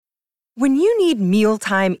When you need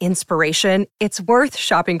mealtime inspiration, it's worth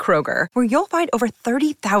shopping Kroger, where you'll find over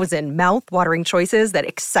 30,000 mouth-watering choices that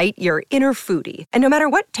excite your inner foodie. And no matter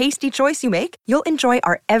what tasty choice you make, you'll enjoy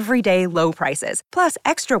our everyday low prices, plus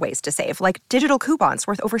extra ways to save, like digital coupons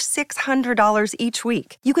worth over $600 each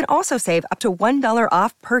week. You can also save up to $1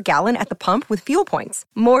 off per gallon at the pump with fuel points.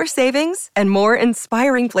 More savings and more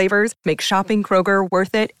inspiring flavors make shopping Kroger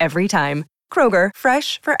worth it every time. Kroger,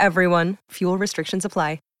 fresh for everyone. Fuel restrictions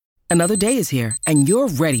apply. Another day is here, and you're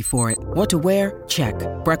ready for it. What to wear? Check.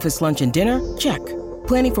 Breakfast, lunch, and dinner? Check.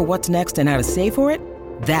 Planning for what's next and how to save for it?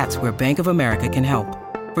 That's where Bank of America can help.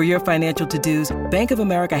 For your financial to-dos, Bank of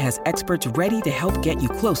America has experts ready to help get you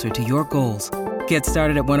closer to your goals. Get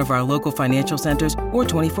started at one of our local financial centers or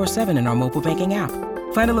 24/7 in our mobile banking app.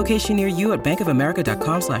 Find a location near you at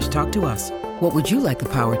bankofamerica.com/talktous. What would you like the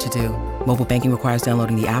power to do? Mobile banking requires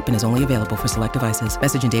downloading the app and is only available for select devices.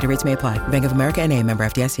 Message and data rates may apply. Bank of America N.A., member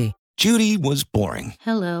FDIC. Judy was boring.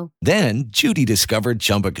 Hello. Then Judy discovered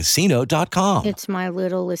ChumbaCasino.com. It's my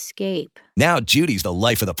little escape. Now Judy's the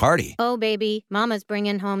life of the party. Oh, baby, mama's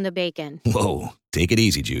bringing home the bacon. Whoa, take it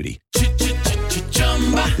easy, Judy.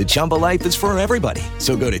 The Chumba life is for everybody.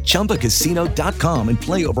 So go to ChumbaCasino.com and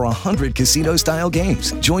play over 100 casino-style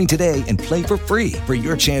games. Join today and play for free for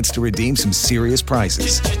your chance to redeem some serious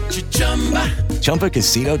prizes.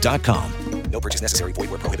 ChumbaCasino.com. No purchase necessary. Void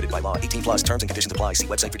where prohibited by law. 18+ terms and conditions apply. See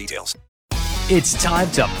website for details. It's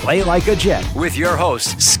time to play like a Jet with your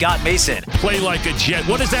host, Scott Mason. Play like a Jet.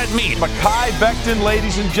 What does that mean? Mekhi Becton,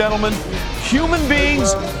 ladies and gentlemen. Human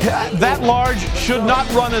beings that large should not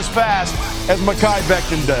run as fast as Mekhi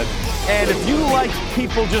Becton did. And if you like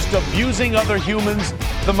people just abusing other humans,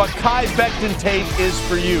 the Mekhi Becton tape is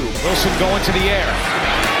for you. Wilson going to the air.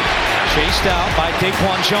 Chased out by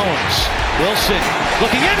Daquan Jones. Wilson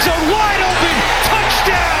looking end zone, wide open,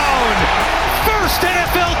 touchdown! First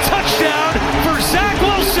NFL touchdown for Zach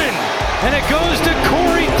Wilson, and it goes to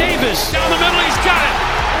Corey Davis. Down the middle, he's got it.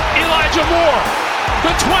 Elijah Moore,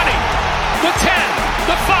 the 20, the 10,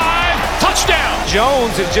 the 5, touchdown.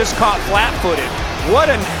 Jones is just caught flat-footed. What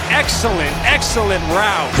an excellent, excellent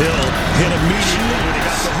route. Hill hit immediately when he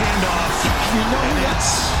got the handoff. You know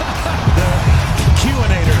that's the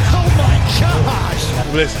Q-inator. Oh my gosh!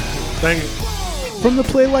 Listen, thank you. From the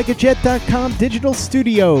PlayLikeAJet.com digital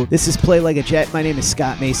studio, this is Play Like a Jet. My name is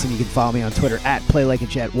Scott Mason. You can follow me on Twitter at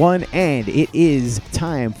PlayLikeAJet1, and it is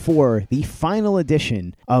time for the final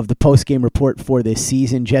edition of the post-game report for this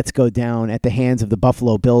season. Jets go down at the hands of the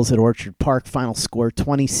Buffalo Bills at Orchard Park. Final score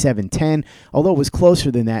 27-10, although it was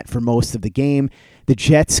closer than that for most of the game. The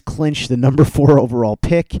Jets clinch the number 4 overall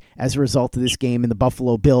pick as a result of this game, and the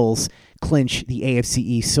Buffalo Bills clinch the AFC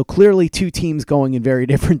East. So clearly two teams going in very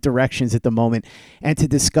different directions at the moment. And to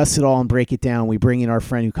discuss it all and break it down, we bring in our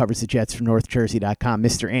friend who covers the Jets from NorthJersey.com,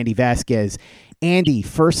 Mr. Andy Vasquez. Andy,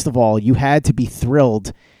 first of all, you had to be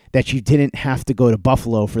thrilled that you didn't have to go to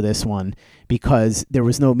Buffalo for this one because there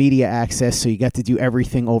was no media access, so you got to do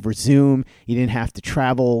everything over Zoom. You didn't have to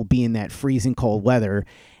travel, be in that freezing cold weather.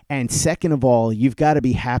 And second of all, you've got to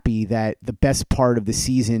be happy that the best part of the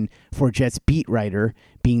season for a Jets beat writer,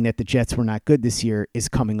 being that the Jets were not good this year, is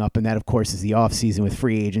coming up. And that, of course, is the offseason with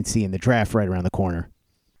free agency and the draft right around the corner.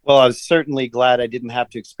 Well, I was certainly glad I didn't have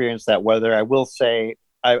to experience that weather. I will say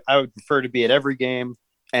I would prefer to be at every game,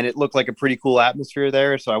 and it looked like a pretty cool atmosphere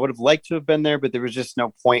there. So I would have liked to have been there, but there was just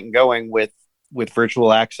no point in going with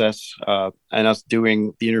virtual access and us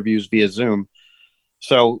doing the interviews via Zoom.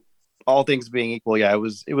 So all things being equal, yeah,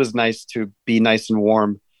 it was nice to be nice and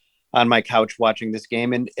warm on my couch watching this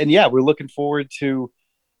game. And yeah, we're looking forward to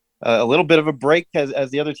a little bit of a break as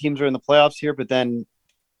the other teams are in the playoffs here, but then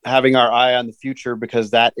having our eye on the future, because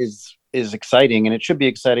that is exciting. And it should be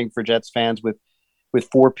exciting for Jets fans with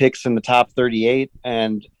 4 picks in the top 38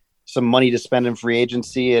 and some money to spend in free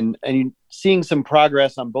agency and seeing some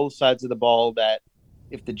progress on both sides of the ball, that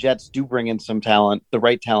if the Jets do bring in some talent, the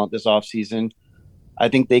right talent this offseason, I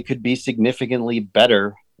think they could be significantly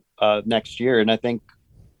better next year. And I think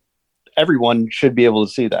everyone should be able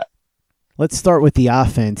to see that. Let's start with the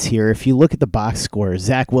offense here. If you look at the box score,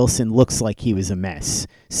 Zach Wilson looks like he was a mess.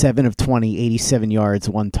 7 of 20, 87 yards,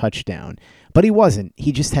 1 touchdown. But he wasn't.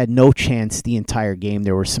 He just had no chance the entire game.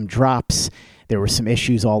 There were some drops. There were some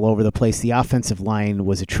issues all over the place. The offensive line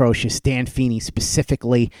was atrocious. Dan Feeney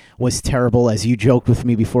specifically was terrible. As you joked with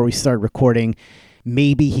me before we started recording,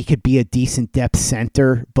 maybe he could be a decent depth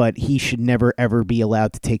center, but he should never, ever be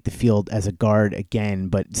allowed to take the field as a guard again.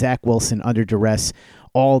 But Zach Wilson under duress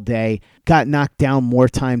all day, got knocked down more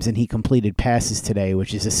times than he completed passes today,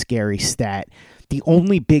 which is a scary stat. The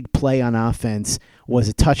only big play on offense was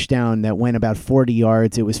a touchdown that went about 40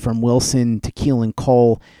 yards. It was from Wilson to Keelan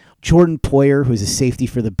Cole. Jordan Poyer, who's a safety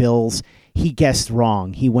for the Bills, he guessed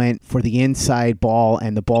wrong. He went for the inside ball,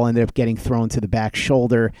 and the ball ended up getting thrown to the back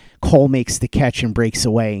shoulder. Cole makes the catch and breaks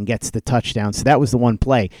away and gets the touchdown. So that was the one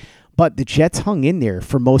play. But the Jets hung in there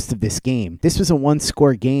for most of this game. This was a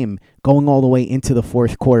one-score game going all the way into the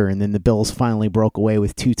fourth quarter, and then the Bills finally broke away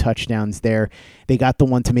with 2 touchdowns there. They got the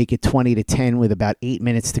one to make it 20-10 with about 8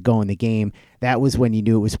 minutes to go in the game. That was when you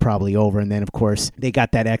knew it was probably over, and then, of course, they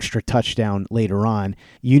got that extra touchdown later on.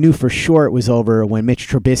 You knew for sure it was over when Mitch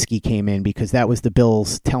Trubisky came in, because that was the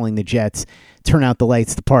Bills telling the Jets, turn out the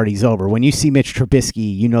lights, the party's over. When you see Mitch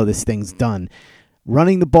Trubisky, you know this thing's done.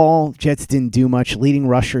 Running the ball, Jets didn't do much. Leading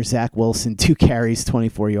rusher, Zach Wilson, 2 carries,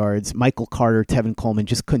 24 yards. Michael Carter, Tevin Coleman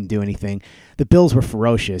just couldn't do anything. The Bills were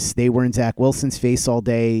ferocious. They were in Zach Wilson's face all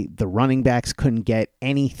day. The running backs couldn't get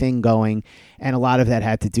anything going. And a lot of that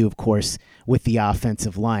had to do, of course, with the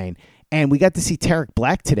offensive line. And we got to see Tarek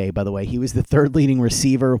Black today, by the way. He was the 3rd leading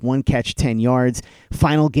receiver, 1 catch, 10 yards.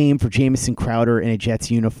 Final game for Jamison Crowder in a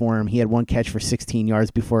Jets uniform. He had 1 catch for 16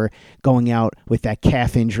 yards before going out with that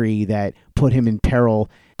calf injury that put him in peril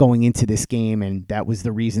going into this game, and that was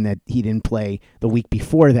the reason that he didn't play the week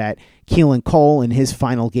before that. Keelan Cole in his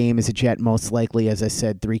final game as a Jet, most likely, as I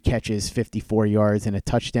said, 3 catches, 54 yards, and a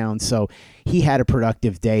touchdown. So he had a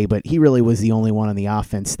productive day, but he really was the only one on the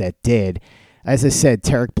offense that did. As I said,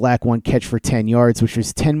 Tarek Black, 1 catch for 10 yards, which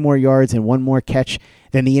was 10 more yards and 1 more catch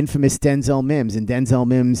than the infamous Denzel Mims. And Denzel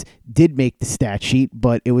Mims did make the stat sheet,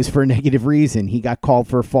 but it was for a negative reason. He got called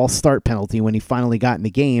for a false start penalty when he finally got in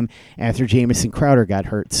the game after Jamison Crowder got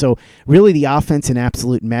hurt. So really the offense an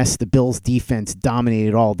absolute mess. The Bills defense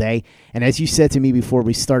dominated all day. And as you said to me before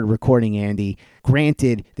we started recording, Andy,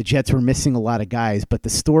 granted, the Jets were missing a lot of guys, but the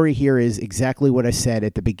story here is exactly what I said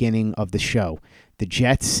at the beginning of the show. The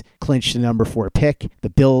Jets clinched the number 4 pick. The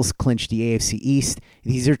Bills clinched the AFC East.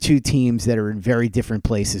 These are 2 teams that are in very different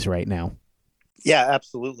places right now. Yeah,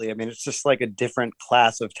 absolutely. I mean, it's just like a different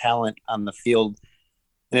class of talent on the field.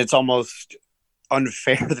 And it's almost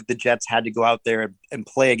unfair that the Jets had to go out there and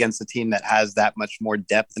play against a team that has that much more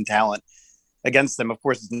depth and talent against them. Of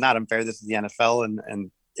course, it's not unfair. This is the NFL.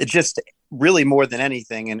 And it's just really more than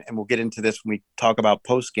anything. And we'll get into this when we talk about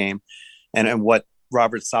post-game and what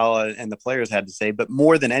Robert Saleh and the players had to say, but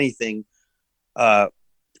more than anything,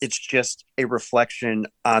 it's just a reflection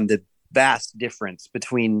on the vast difference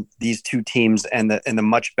between these 2 teams and the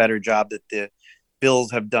much better job that the Bills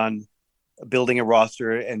have done building a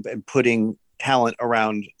roster and putting talent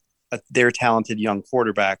around their talented young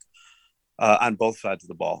quarterback on both sides of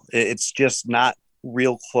the ball. It's just not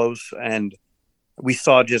real close. And we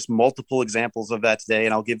saw just multiple examples of that today.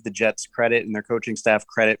 And I'll give the Jets credit and their coaching staff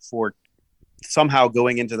credit for somehow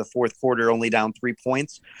going into the fourth quarter only down 3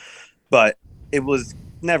 points, but it was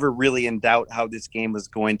never really in doubt how this game was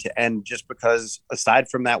going to end, just because aside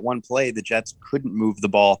from that one play, the Jets couldn't move the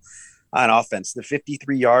ball on offense. The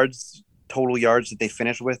 53 yards, total yards that they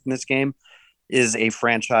finished with in this game is a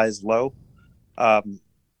franchise low. And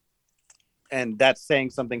that's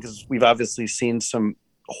saying something, because we've obviously seen some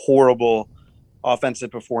horrible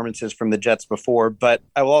offensive performances from the Jets before, but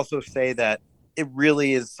I will also say that it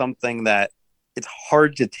really is something that it's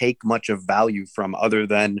hard to take much of value from other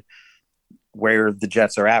than where the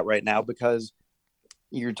Jets are at right now, because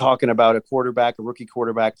you're talking about a rookie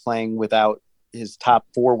quarterback playing without his top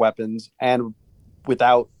 4 weapons and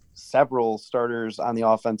without several starters on the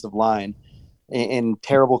offensive line in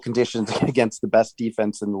terrible conditions against the best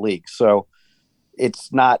defense in the league. So it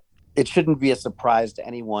shouldn't be a surprise to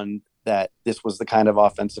anyone that this was the kind of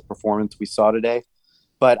offensive performance we saw today.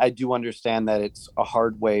 But I do understand that it's a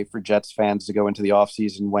hard way for Jets fans to go into the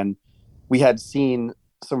offseason when we had seen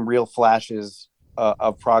some real flashes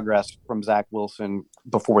of progress from Zach Wilson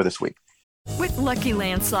before this week. With Lucky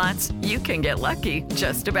Land Slots, you can get lucky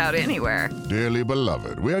just about anywhere. Dearly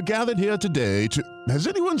beloved, we are gathered here today to... Has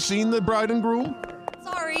anyone seen the bride and groom?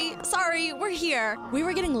 Sorry, we're here. We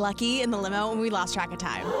were getting lucky in the limo and we lost track of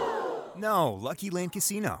time. No, Lucky Land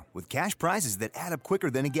Casino, with cash prizes that add up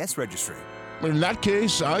quicker than a guest registry. In that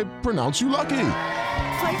case, I pronounce you lucky.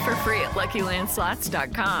 Play for free at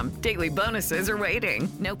LuckyLandSlots.com. Daily bonuses are waiting.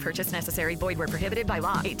 No purchase necessary. Void where prohibited by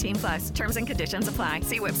law. 18+. Terms and conditions apply.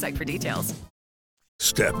 See website for details.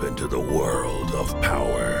 Step into the world of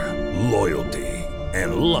power, loyalty,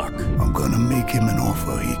 and luck. I'm gonna make him an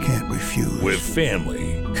offer he can't refuse. With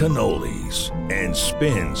family, cannolis, and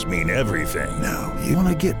spins mean everything. Now, you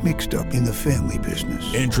wanna get mixed up in the family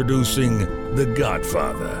business. Introducing The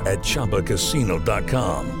Godfather at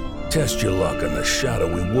ChumbaCasino.com. Test your luck in the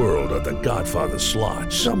shadowy world of The Godfather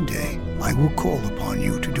slot. Someday, I will call upon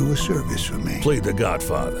you to do a service for me. Play The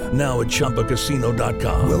Godfather now at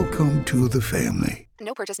ChumbaCasino.com. Welcome to the family.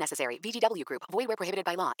 No purchase necessary. VGW Group. Void where prohibited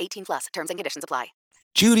by law. 18 plus. Terms and conditions apply.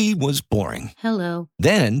 Judy was boring. Hello.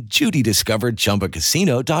 Then Judy discovered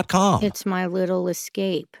ChumbaCasino.com. It's my little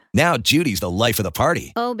escape. Now Judy's the life of the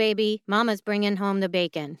party. Oh, baby, mama's bringing home the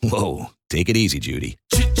bacon. Whoa, take it easy, Judy.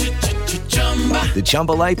 The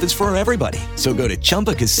Chumba life is for everybody. So go to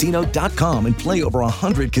ChumbaCasino.com and play over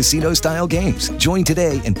 100 casino-style games. Join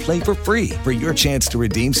today and play for free for your chance to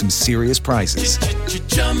redeem some serious prizes.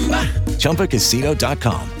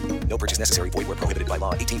 ChumbaCasino.com. No purchase necessary. Void where prohibited by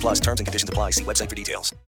law. 18 plus terms and conditions apply. See website for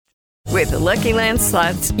details. With the Lucky Land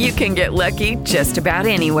Slots, you can get lucky just about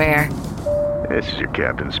anywhere. This is your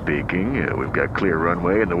captain speaking. We've got clear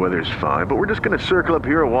runway and the weather's fine, but we're just going to circle up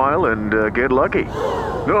here a while and get lucky.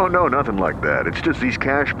 No, nothing like that. It's just these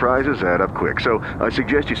cash prizes add up quick. So I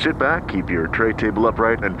suggest you sit back, keep your tray table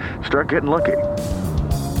upright, and start getting lucky.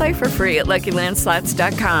 Play for free at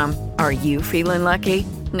LuckyLandSlots.com. Are you feeling lucky?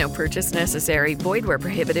 No purchase necessary. Void where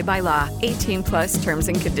prohibited by law. 18 plus terms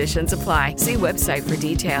and conditions apply. See website for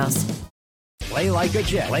details. Play like a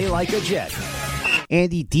Jet. Play like a Jet.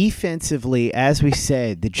 Andy, defensively, as we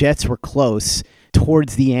said, the Jets were close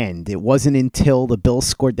towards the end. It wasn't until the Bills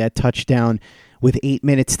scored that touchdown with 8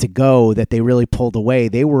 minutes to go that they really pulled away.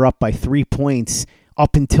 They were up by 3 points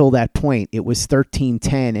up until that point. It was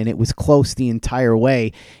 13-10, and it was close the entire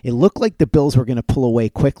way. It looked like the Bills were going to pull away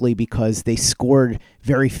quickly because they scored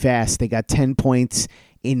very fast. They got 10 points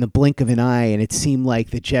in the blink of an eye, and it seemed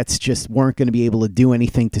like the Jets just weren't going to be able to do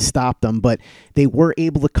anything to stop them, but they were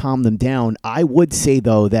able to calm them down. I would say,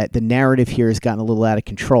 though, that the narrative here has gotten a little out of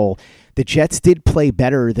control. The Jets did play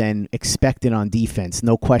better than expected on defense,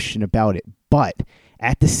 no question about it, but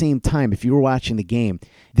at the same time, if you were watching the game,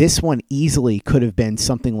 this one easily could have been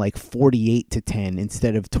something like 48-10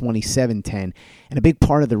 instead of 27-10. And a big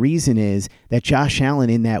part of the reason is that Josh Allen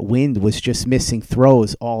in that wind was just missing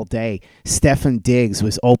throws all day. Stefon Diggs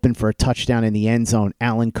was open for a touchdown in the end zone.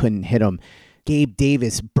 Allen couldn't hit him. Gabe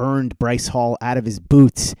Davis burned Bryce Hall out of his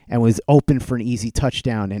boots and was open for an easy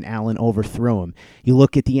touchdown, and Allen overthrew him. You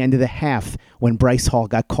look at the end of the half when Bryce Hall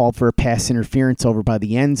got called for a pass interference over by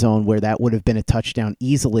the end zone where that would have been a touchdown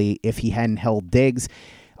easily if he hadn't held Diggs.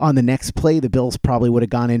 On the next play, the Bills probably would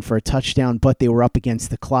have gone in for a touchdown, but they were up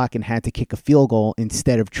against the clock and had to kick a field goal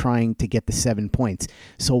instead of trying to get the 7 points.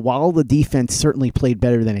 So while the defense certainly played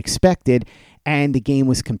better than expected and the game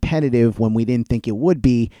was competitive when we didn't think it would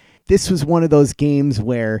be, this was one of those games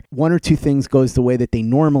where one or two things goes the way that they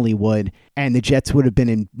normally would, and the Jets would have been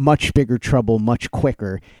in much bigger trouble much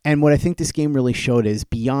quicker. And what I think this game really showed is,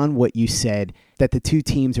 beyond what you said, that the two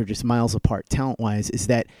teams are just miles apart talent-wise, is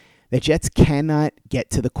that the Jets cannot get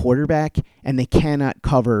to the quarterback and they cannot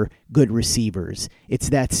cover good receivers. It's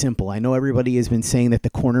that simple. I know everybody has been saying that the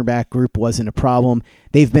cornerback group wasn't a problem.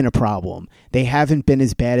 They've been a problem. They haven't been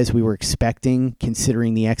as bad as we were expecting,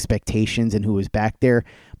 considering the expectations and who was back there,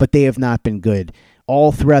 but they have not been good.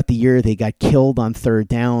 All throughout the year, they got killed on third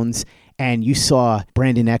downs. And you saw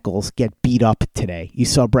Brandon Echols get beat up today. You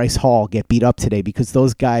saw Bryce Hall get beat up today because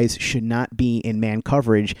those guys should not be in man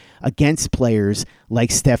coverage against players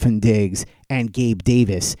like Stefon Diggs and Gabe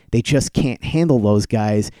Davis. They just can't handle those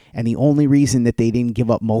guys. And the only reason that they didn't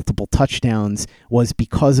give up multiple touchdowns was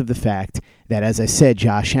because of the fact that, as I said,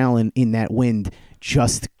 Josh Allen in that wind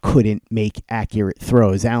just couldn't make accurate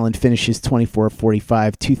throws. Allen finishes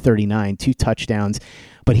 24-45, 239, 2 touchdowns.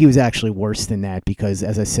 But he was actually worse than that because,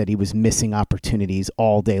 as I said, he was missing opportunities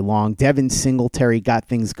all day long. Devin Singletary got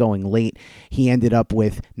things going late. He ended up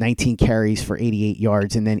with 19 carries for 88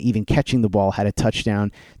 yards, and then even catching the ball had a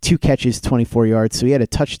touchdown, 2 catches, 24 yards. So he had a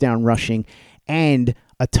touchdown rushing and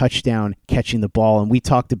a touchdown catching the ball. And we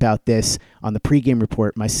talked about this on the pregame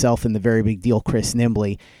report, myself and the very big deal Chris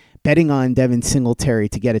Nimbley. Betting on Devin Singletary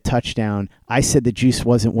to get a touchdown, I said the juice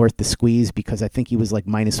wasn't worth the squeeze because I think he was like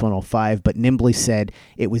minus 105, but Nimbley said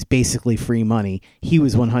it was basically free money. He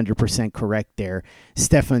was 100% correct there.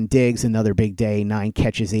 Stefon Diggs, another big day, 9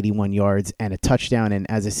 catches, 81 yards, and a touchdown, and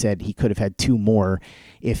as I said, he could have had 2 more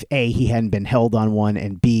if A, he hadn't been held on one,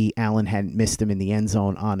 and B, Allen hadn't missed him in the end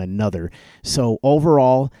zone on another. So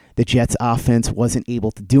overall, the Jets offense wasn't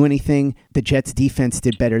able to do anything. The Jets defense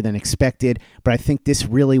did better than expected, but I think this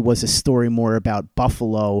really was a story more about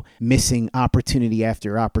Buffalo missing opportunity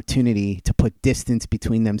after opportunity to put distance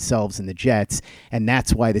between themselves and the Jets, and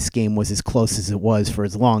that's why this game was as close as it was for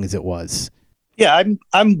as long as it was. Yeah,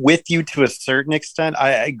 I'm with you to a certain extent.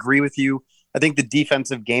 I agree with you. I think the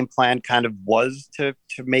defensive game plan kind of was to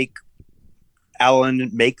make Allen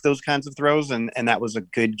make those kinds of throws, and that was a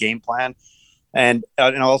good game plan. And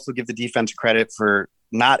I'll also give the defense credit for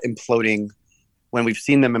not imploding when we've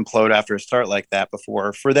seen them implode after a start like that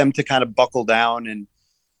before, for them to kind of buckle down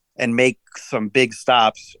and make some big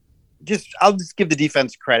stops. I'll just give the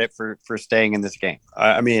defense credit for staying in this game.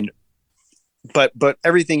 I mean, but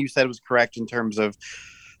everything you said was correct in terms of,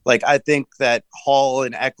 like, I think that Hall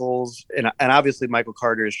and Echols and obviously Michael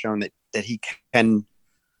Carter has shown that he can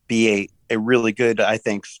be a really good, I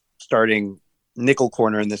think, starting nickel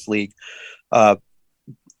corner in this league. The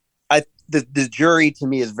jury to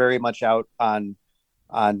me is very much out on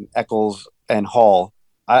Echols and Hall.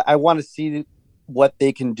 I want to see what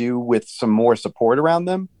they can do with some more support around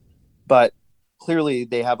them, but clearly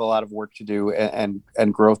they have a lot of work to do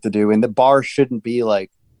and growth to do. And the bar shouldn't be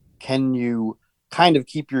like, can you kind of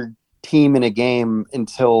keep your team in a game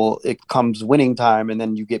until it comes winning time and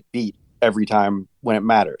then you get beat every time when it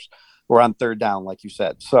matters, or on third down, like you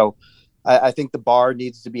said. So I think the bar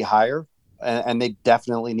needs to be higher, and they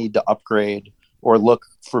definitely need to upgrade or look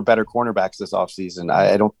for better cornerbacks this offseason.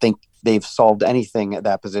 I don't think they've solved anything at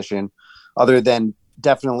that position other than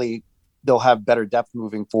definitely they'll have better depth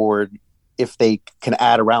moving forward if they can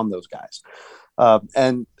add around those guys.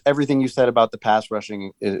 And everything you said about the pass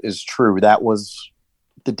rushing is true. That was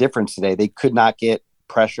the difference today. They could not get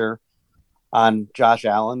pressure on Josh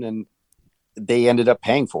Allen, and they ended up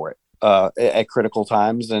paying for it at critical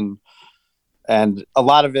times. And a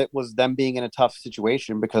lot of it was them being in a tough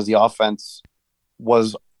situation because the offense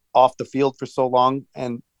was off the field for so long,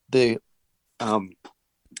 and the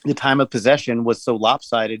time of possession was so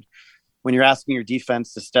lopsided. When you're asking your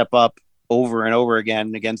defense to step up over and over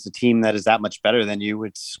again against a team that is that much better than you,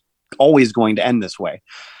 it's always going to end this way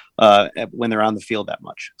when they're on the field that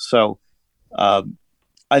much. So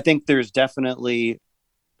I think there's definitely,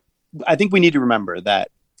 I think we need to remember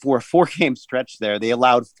that for a 4-game stretch there, they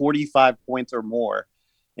allowed 45 points or more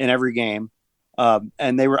in every game.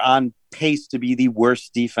 And they were on pace to be the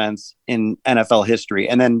worst defense in NFL history.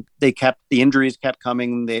 And then the injuries kept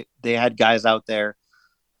coming. They had guys out there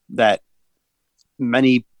that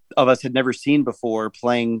many of us had never seen before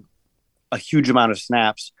playing a huge amount of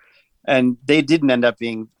snaps. And they didn't end up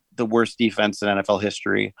being the worst defense in NFL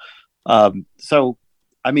history. So,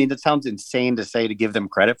 I mean, it sounds insane to say to give them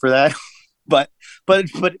credit for that, but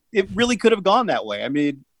it really could have gone that way. I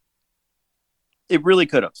mean, it really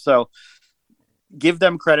could have. So give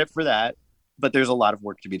them credit for that, but there's a lot of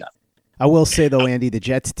work to be done. I will say, though, Andy, the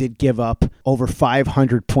Jets did give up over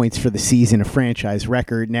 500 points for the season, a franchise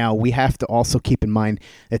record. Now, we have to also keep in mind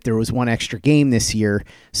that there was one extra game this year,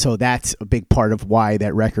 so that's a big part of why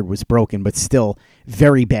that record was broken, but still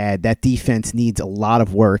very bad. That defense needs a lot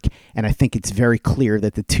of work, and I think it's very clear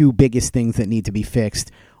that the two biggest things that need to be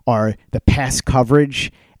fixed are the pass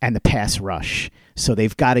coverage and the pass rush. So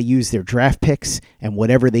they've got to use their draft picks and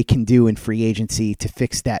whatever they can do in free agency to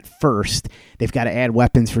fix that first. They've got to add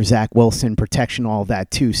weapons for Zach Wilson, protection, all of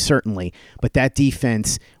that too, certainly. But that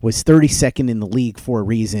defense was 32nd in the league for a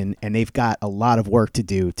reason, and they've got a lot of work to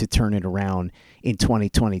do to turn it around in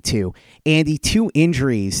 2022. Andy, two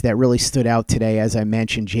injuries that really stood out today. As I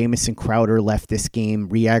mentioned, Jamison Crowder left this game,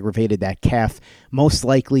 re-aggravated that calf. Most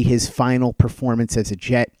likely his final performance as a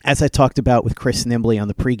Jet. As I talked about with Chris Nimbley on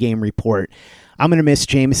the pregame report, I'm going to miss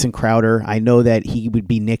Jamison Crowder. I know that he would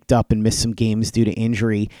be nicked up and miss some games due to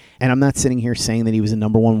injury, and I'm not sitting here saying that he was a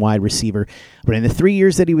number one wide receiver, but in the 3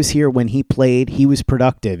 years that he was here when he played, he was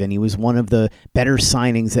productive, and he was one of the better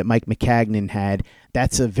signings that Mike Maccagnan had.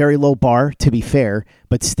 That's a very low bar, to be fair,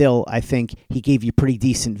 but still, I think he gave you pretty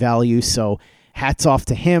decent value, so hats off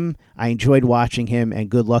to him. I enjoyed watching him, and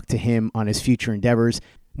good luck to him on his future endeavors.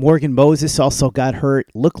 Morgan Moses also got hurt.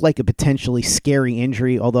 Looked like a potentially scary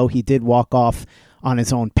injury, although he did walk off on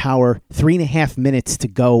his own power. 3.5 minutes to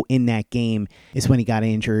go in that game is when he got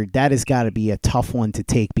injured. That has got to be a tough one to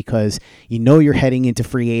take because you know you're heading into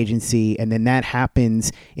free agency, and then that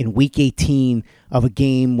happens in week 18 of a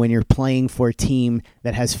game when you're playing for a team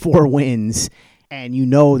that has 4 wins, and you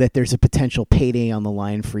know that there's a potential payday on the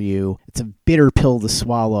line for you. It's a bitter pill to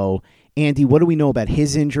swallow. Andy, what do we know about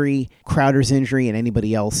his injury, Crowder's injury, and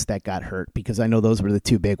anybody else that got hurt? Because I know those were the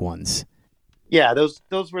two big ones. Yeah,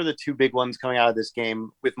 those were the two big ones coming out of this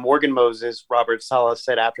game. With Morgan Moses, Robert Saleh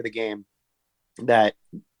said after the game that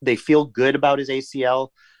they feel good about his ACL.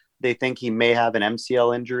 They think he may have an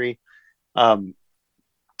MCL injury.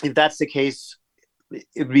 If that's the case,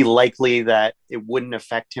 it would be likely that it wouldn't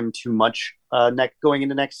affect him too much going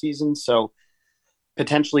into next season. So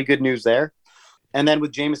potentially good news there. And then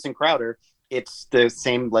with Jamison Crowder, it's the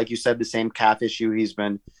same, like you said, the same calf issue he's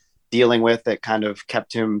been dealing with that kind of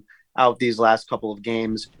kept him out these last couple of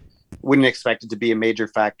games. Wouldn't expect it to be a major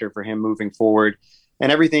factor for him moving forward.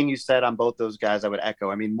 And everything you said on both those guys, I would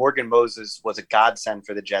echo. I mean, Morgan Moses was a godsend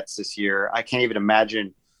for the Jets this year. I can't even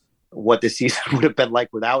imagine what the season would have been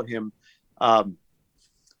like without him.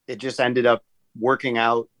 it just ended up working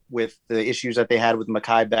out with the issues that they had with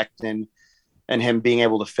Mekhi Becton and him being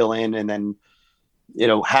able to fill in, and then,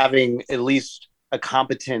 having at least a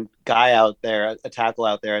competent guy out there, a tackle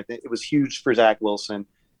out there. I think it was huge for Zach Wilson.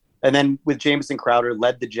 And then with Jamison Crowder,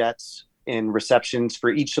 led the Jets in receptions for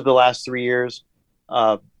each of the last 3 years.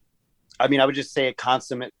 I would just say a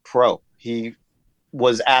consummate pro. He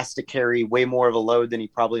was asked to carry way more of a load than he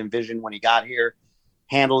probably envisioned when he got here,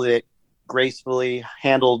 handled it gracefully,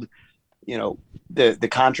 handled, the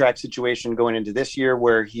contract situation going into this year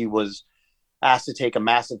where he was asked to take a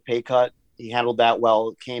massive pay cut. He handled that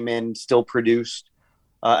well, came in, still produced.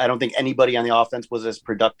 I don't think anybody on the offense was as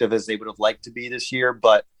productive as they would have liked to be this year.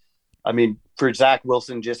 But, for Zach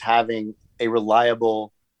Wilson, just having a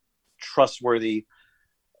reliable, trustworthy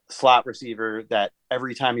slot receiver that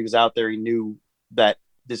every time he was out there, he knew that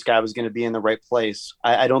this guy was going to be in the right place.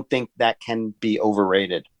 I don't think that can be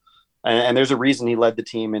overrated. And there's a reason he led the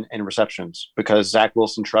team in receptions, because Zach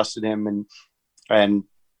Wilson trusted him and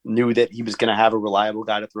knew that he was going to have a reliable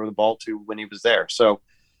guy to throw the ball to when he was there. So,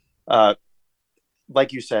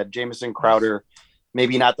 like you said, Jamison Crowder,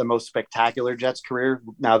 maybe not the most spectacular Jets career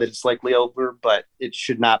now that it's likely over, but it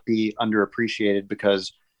should not be underappreciated,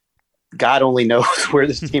 because God only knows where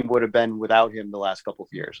this team would have been without him the last couple of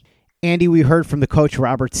years. Andy, we heard from the coach,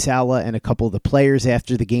 Robert Saleh, and a couple of the players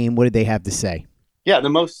after the game. What did they have to say? Yeah, the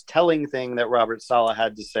most telling thing that Robert Saleh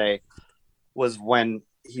had to say was when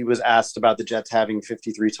he was asked about the Jets having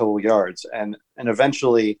 53 total yards. And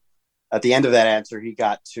eventually, at the end of that answer, he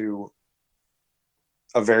got to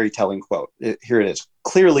a very telling quote. Here it is.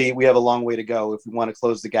 Clearly, we have a long way to go if we want to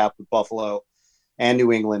close the gap with Buffalo and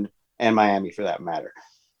New England and Miami, for that matter.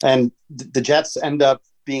 And the Jets end up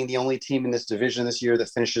being the only team in this division this year that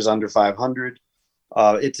finishes under 500.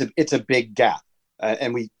 It's a big gap.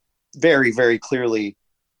 And we very, very clearly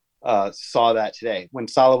saw that today. When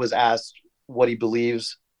Saleh was asked what he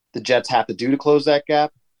believes the Jets have to do to close that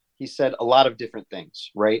gap, he said a lot of different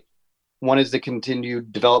things, right? One is the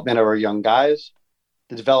continued development of our young guys,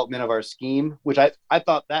 the development of our scheme, which I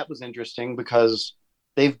thought that was interesting, because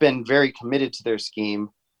they've been very committed to their scheme,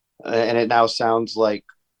 and it now sounds like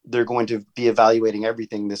they're going to be evaluating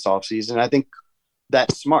everything this offseason. I think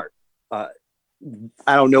that's smart. I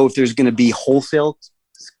don't know if there's going to be wholesale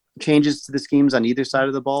changes to the schemes on either side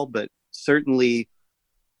of the ball, but certainly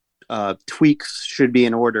tweaks should be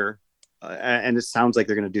in order. And it sounds like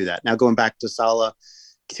they're going to do that. Now, going back to Saleh,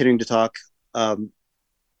 continuing to talk,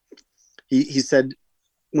 he said,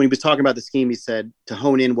 when he was talking about the scheme, he said to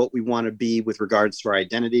hone in what we want to be with regards to our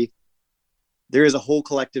identity. There is a whole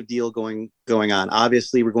collective deal going on.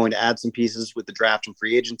 Obviously, we're going to add some pieces with the draft and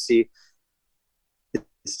free agency. It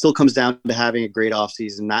still comes down to having a great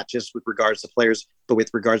offseason, not just with regards to players, but with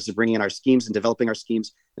regards to bringing in our schemes and developing our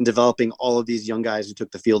schemes and developing all of these young guys who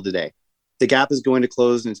took the field today. The gap is going to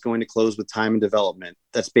close, and it's going to close with time and development.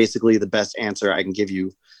 That's basically the best answer I can give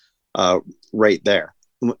you right there.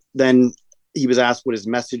 Then he was asked what his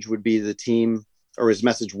message would be to the team, or his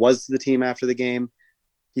message was to the team after the game.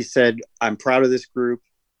 He said, I'm proud of this group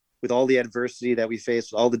with all the adversity that we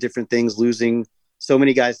faced, with all the different things, losing so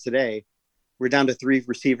many guys today. We're down to 3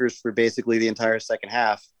 receivers for basically the entire second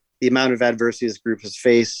half. The amount of adversity this group has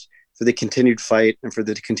faced, for the continued fight and for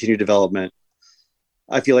the continued development.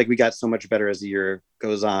 I feel like we got so much better as the year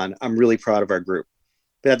goes on. I'm really proud of our group.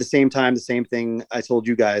 But at the same time, the same thing I told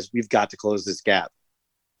you guys, we've got to close this gap.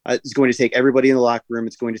 It's going to take everybody in the locker room.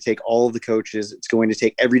 It's going to take all of the coaches. It's going to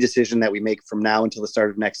take every decision that we make from now until the start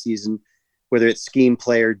of next season, whether it's scheme,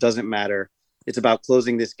 player, doesn't matter. It's about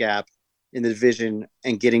closing this gap in the division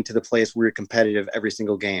and getting to the place where we're competitive every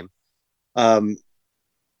single game. And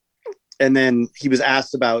then he was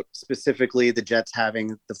asked about specifically the Jets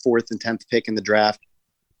having the 4th and 10th pick in the draft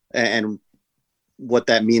and what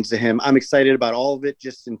that means to him. I'm excited about all of it,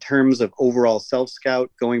 just in terms of overall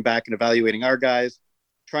self-scout, going back and evaluating our guys,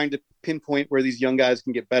 trying to pinpoint where these young guys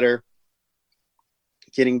can get better,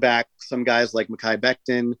 getting back some guys like Mekhi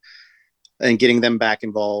Becton and getting them back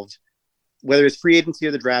involved. Whether it's free agency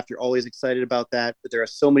or the draft, you're always excited about that. But there are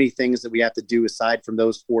so many things that we have to do aside from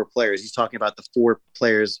those 4 players. He's talking about the 4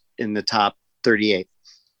 players in the top 38.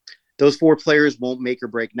 Those 4 players won't make or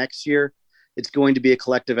break next year. It's going to be a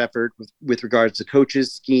collective effort with regards to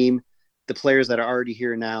coaches, scheme, the players that are already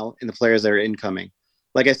here now, and the players that are incoming.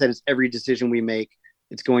 Like I said, it's every decision we make.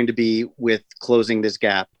 It's going to be with closing this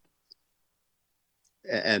gap.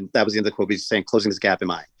 And that was the end of the quote. He's saying, closing this gap,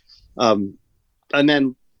 am I? And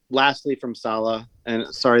then lastly from Saleh, and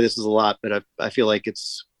sorry, this is a lot, but I feel like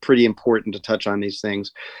it's pretty important to touch on these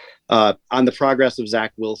things. On the progress of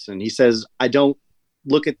Zach Wilson, he says, I don't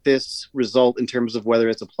look at this result in terms of whether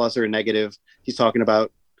it's a plus or a negative. He's talking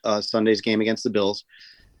about Sunday's game against the Bills.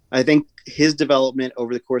 I think his development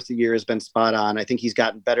over the course of the year has been spot on. I think he's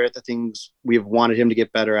gotten better at the things we have wanted him to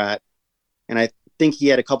get better at. And I think he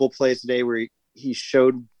had a couple plays today where he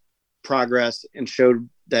showed progress and showed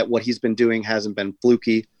that what he's been doing hasn't been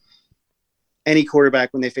fluky. Any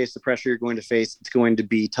quarterback, when they face the pressure you're going to face, it's going to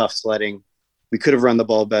be tough sledding. We could have run the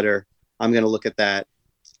ball better. I'm going to look at that.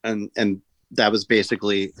 And that was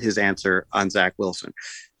basically his answer on Zach Wilson.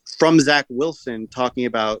 From Zach Wilson, talking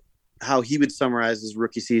about how he would summarize his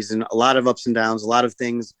rookie season, a lot of ups and downs, a lot of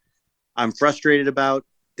things I'm frustrated about,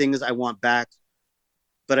 things I want back.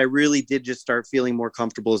 But I really did just start feeling more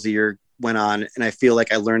comfortable as the year went on. And I feel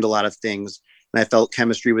like I learned a lot of things. And I felt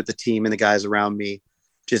chemistry with the team and the guys around me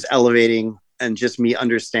just elevating, and just me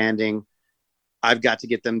understanding I've got to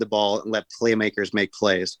get them the ball and let playmakers make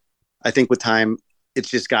plays. I think with time, it's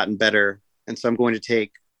just gotten better. And so I'm going to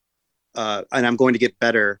take, and I'm going to get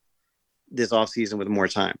better this offseason with more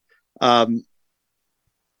time. When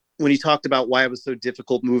he talked about why it was so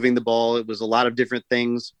difficult moving the ball, it was a lot of different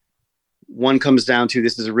things. One comes down to,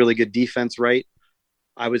 this is a really good defense, right?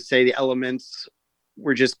 I would say the elements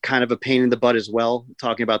were just kind of a pain in the butt as well,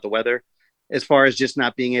 talking about the weather, as far as just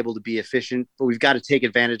not being able to be efficient. But we've got to take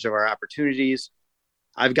advantage of our opportunities.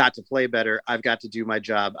 I've got to play better. I've got to do my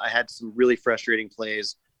job. I had some really frustrating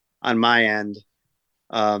plays on my end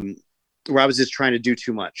where I was just trying to do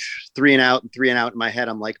too much. 3 and out in my head.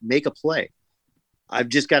 I'm like, make a play. I've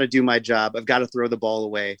just got to do my job. I've got to throw the ball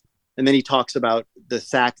away. And then he talks about the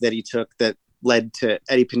sack that he took that led to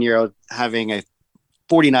Eddie Pinheiro having a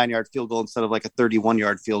 49-yard field goal instead of like a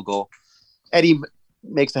 31-yard field goal. Eddie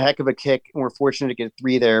makes a heck of a kick, and we're fortunate to get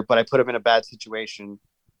 3 there, but I put him in a bad situation.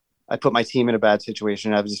 I put my team in a bad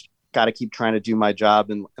situation. I've just got to keep trying to do my job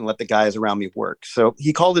and let the guys around me work. So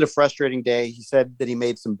he called it a frustrating day. He said that he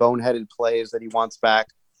made some boneheaded plays that he wants back.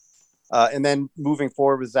 And then moving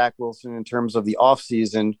forward with Zach Wilson in terms of the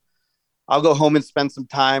offseason, I'll go home and spend some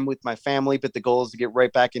time with my family, but the goal is to get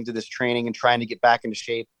right back into this training and trying to get back into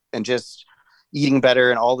shape and just eating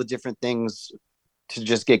better and all the different things to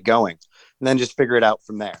just get going and then just figure it out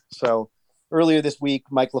from there. So earlier this week,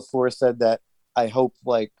 Mike LaFleur said that I hope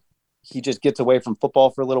he just gets away from football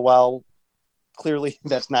for a little while. Clearly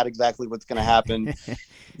that's not exactly what's going to happen.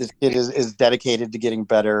 This kid is dedicated to getting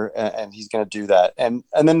better, and he's going to do that. And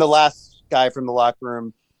then the last guy from the locker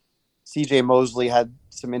room, CJ Mosley, had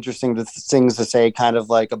some interesting things to say, kind of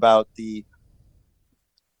like about the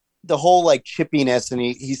whole chippiness. And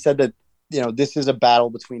he said that, this is a battle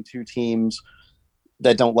between two teams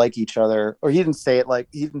that don't like each other. Or he didn't say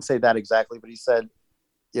that exactly, but he said,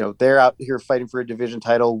 they're out here fighting for a division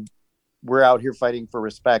title. We're out here fighting for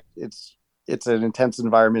respect. It's an intense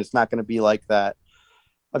environment. It's not going to be like that.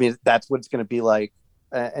 I mean, that's what it's going to be like.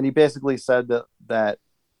 And he basically said that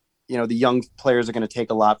the young players are going to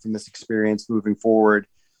take a lot from this experience moving forward,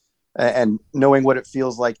 and knowing what it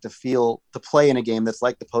feels like to play in a game that's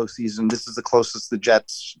like the postseason. This is the closest the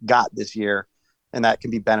Jets got this year, and that can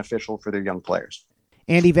be beneficial for their young players.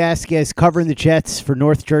 Andy Vasquez covering the Jets for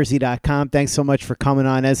NorthJersey.com. Thanks so much for coming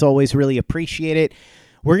on. As always, really appreciate it.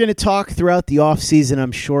 We're going to talk throughout the offseason,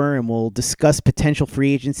 I'm sure, and we'll discuss potential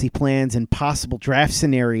free agency plans and possible draft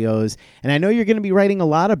scenarios. And I know you're going to be writing a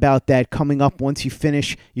lot about that coming up once you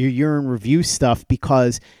finish your year-in review stuff,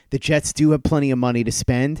 because the Jets do have plenty of money to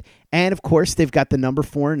spend. And, of course, they've got the number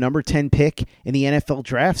 4 and number 10 pick in the NFL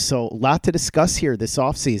draft. So a lot to discuss here this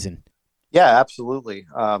offseason. Yeah, absolutely.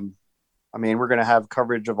 We're going to have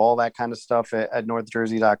coverage of all that kind of stuff at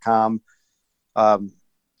NorthJersey.com.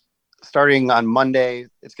 Starting on Monday,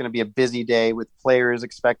 it's going to be a busy day with players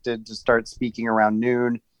expected to start speaking around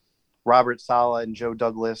noon. Robert Saleh and Joe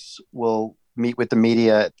Douglas will meet with the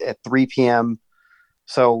media at 3 p.m.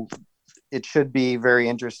 So it should be very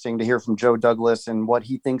interesting to hear from Joe Douglas and what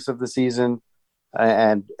he thinks of the season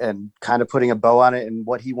and kind of putting a bow on it and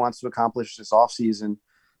what he wants to accomplish this offseason.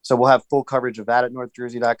 So we'll have full coverage of that at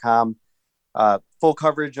NorthJersey.com. Full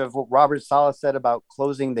coverage of what Robert Saleh said about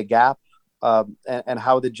closing the gap and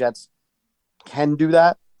how the Jets can do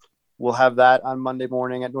that. We'll have that on Monday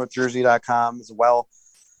morning at NorthJersey.com as well.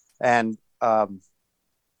 And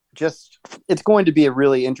it's going to be a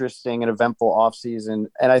really interesting and eventful offseason.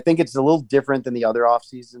 And I think it's a little different than the other off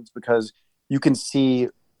seasons because you can see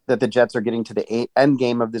that the Jets are getting to the end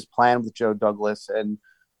game of this plan with Joe Douglas, and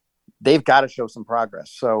they've got to show some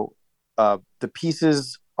progress. So the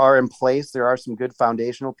pieces are in place. There are some good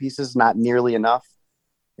foundational pieces, not nearly enough.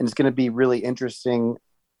 And it's going to be really interesting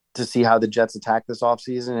to see how the Jets attack this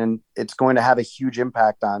offseason. And it's going to have a huge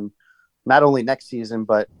impact on not only next season,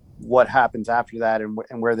 but what happens after that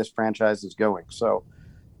and where this franchise is going. So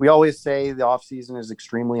we always say the offseason is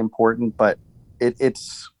extremely important, but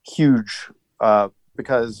it's huge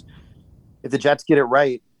because if the Jets get it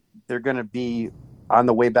right, they're going to be on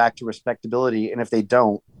the way back to respectability. And if they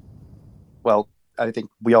don't, well, I think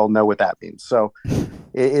we all know what that means. So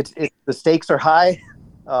it's the stakes are high.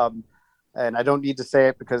 And I don't need to say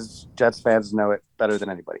it because Jets fans know it better than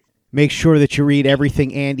anybody. Make sure that you read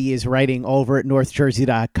everything Andy is writing over at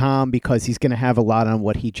northjersey.com because he's going to have a lot on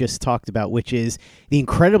what he just talked about, which is the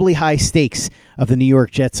incredibly high stakes of the New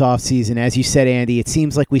York Jets offseason. As you said, Andy, it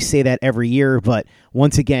seems like we say that every year, but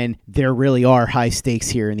once again, there really are high stakes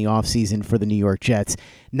here in the offseason for the New York Jets.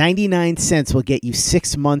 99 cents will get you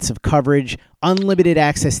 6 months of coverage, unlimited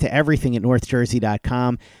access to everything at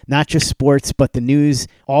northjersey.com, not just sports, but the news,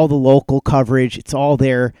 all the local coverage. It's all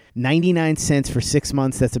there. 99 cents for 6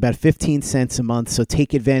 months. That's about 15 cents a month. So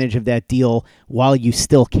take advantage of that deal while you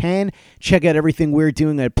still can. Check out everything we're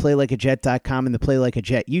doing at playlikeajet.com and the Play Like a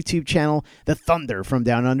Jet YouTube channel. The Thunder from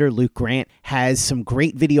Down Under, Luke Grant, has some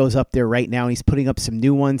great videos up there right now. And he's putting up some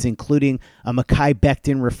new ones, including a Mekhi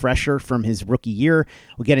Becton refresher from his rookie year.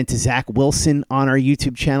 We'll get into Zach Wilson on our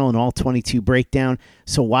YouTube channel and all 22 breakdown.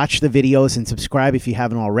 So watch the videos and subscribe if you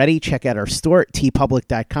haven't already. Check out our store at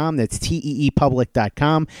teepublic.com. That's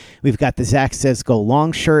teepublic.com. We've got the Zach Says Go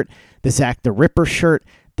Long shirt, the Zach the Ripper shirt,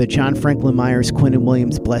 the John Franklin Myers, Quinnen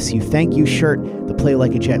Williams, Bless You, Thank You shirt, the Play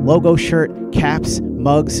Like a Jet logo shirt, caps,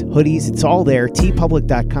 mugs, hoodies. It's all there.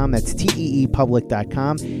 teepublic.com. That's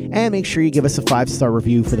teepublic.com. And make sure you give us a 5-star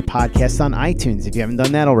review for the podcast on iTunes if you haven't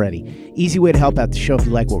done that already. Easy way to help out the show if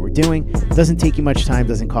you like what we're doing. It doesn't take you much time,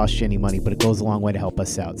 doesn't cost you any money, but it goes a long way to help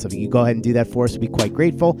us out. So if you can go ahead and do that for us, we'll be quite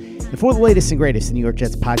grateful. And for the latest and greatest in New York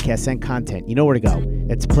Jets podcasts and content, you know where to go.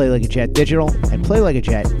 That's Play Like a Jet Digital and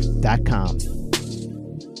playlikeajet.com.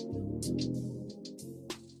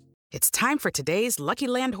 It's time for today's Lucky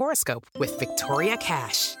Land horoscope with Victoria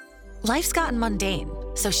Cash. Life's gotten mundane,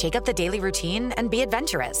 so shake up the daily routine and be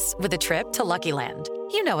adventurous with a trip to Lucky Land.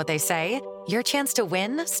 You know what they say, your chance to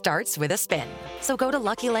win starts with a spin. So go to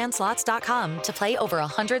LuckyLandSlots.com to play over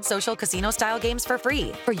 100 social casino-style games for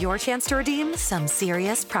free for your chance to redeem some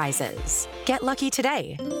serious prizes. Get lucky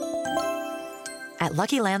today at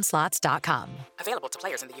LuckyLandSlots.com. Available to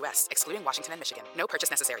players in the U.S., excluding Washington and Michigan. No purchase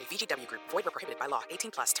necessary. VGW Group. Void where prohibited by law.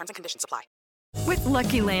 18+. Terms and conditions apply. With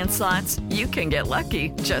Lucky Land Slots, you can get lucky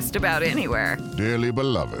just about anywhere. Dearly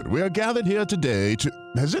beloved, we are gathered here today to...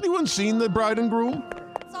 Has anyone seen the bride and groom?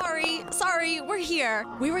 Sorry, we're here.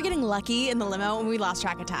 We were getting lucky in the limo and we lost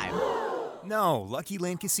track of time. No, Lucky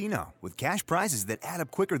Land Casino, with cash prizes that add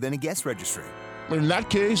up quicker than a guest registry. In that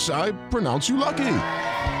case, I pronounce you lucky.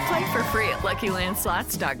 Play for free at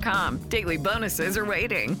LuckyLandSlots.com. Daily bonuses are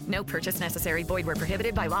waiting. No purchase necessary. Void where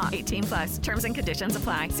prohibited by law. 18+. Terms and conditions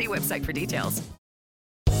apply. See website for details.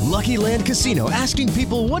 Lucky Land Casino, asking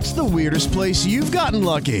people, what's the weirdest place you've gotten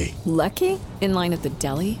lucky? Lucky? In line at the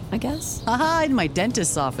deli, I guess? Aha, in my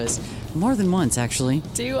dentist's office. More than once, actually.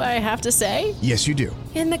 Do I have to say? Yes, you do.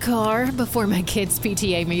 In the car before my kids'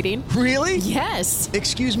 PTA meeting. Really? Yes.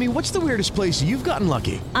 Excuse me, what's the weirdest place you've gotten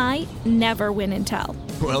lucky? I never win and tell.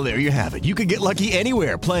 Well, there you have it. You can get lucky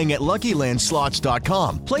anywhere, playing at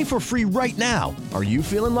LuckyLandSlots.com. Play for free right now. Are you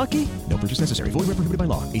feeling lucky? No purchase necessary. Void where prohibited by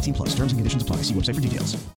law. 18+. Terms and conditions apply. See website for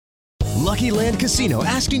details. Lucky Land Casino,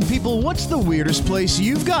 asking people, what's the weirdest place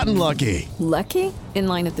you've gotten lucky? Lucky? In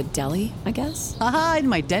line at the deli, I guess? Aha, in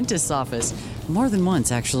my dentist's office. More than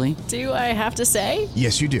once, actually. Do I have to say?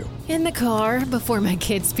 Yes, you do. In the car before my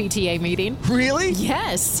kids' PTA meeting. Really?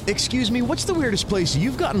 Yes. Excuse me, what's the weirdest place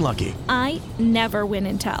you've gotten lucky? I never win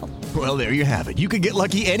and tell. Well, there you have it. You can get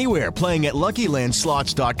lucky anywhere, playing at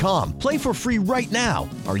LuckyLandSlots.com. Play for free right now.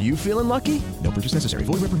 Are you feeling lucky? No purchase necessary.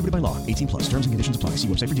 Void where prohibited by law. 18+. Terms and conditions apply. See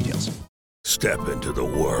website for details. Step into the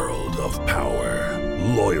world of power,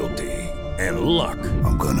 loyalty, and luck.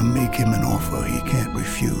 I'm gonna make him an offer he can't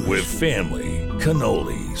refuse. With family,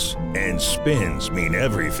 cannolis, and spins mean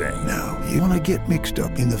everything. Now, you wanna get mixed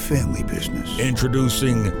up in the family business.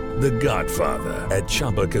 Introducing The Godfather at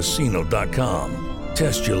ChumbaCasino.com.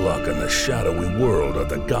 Test your luck in the shadowy world of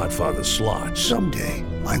The Godfather slot. Someday,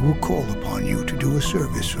 I will call upon you to do a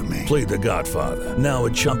service for me. Play The Godfather, now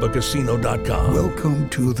at ChumbaCasino.com. Welcome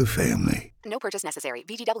to the family. No purchase necessary.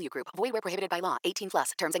 VGW Group. Void where prohibited by law.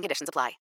 18+. Terms and conditions apply.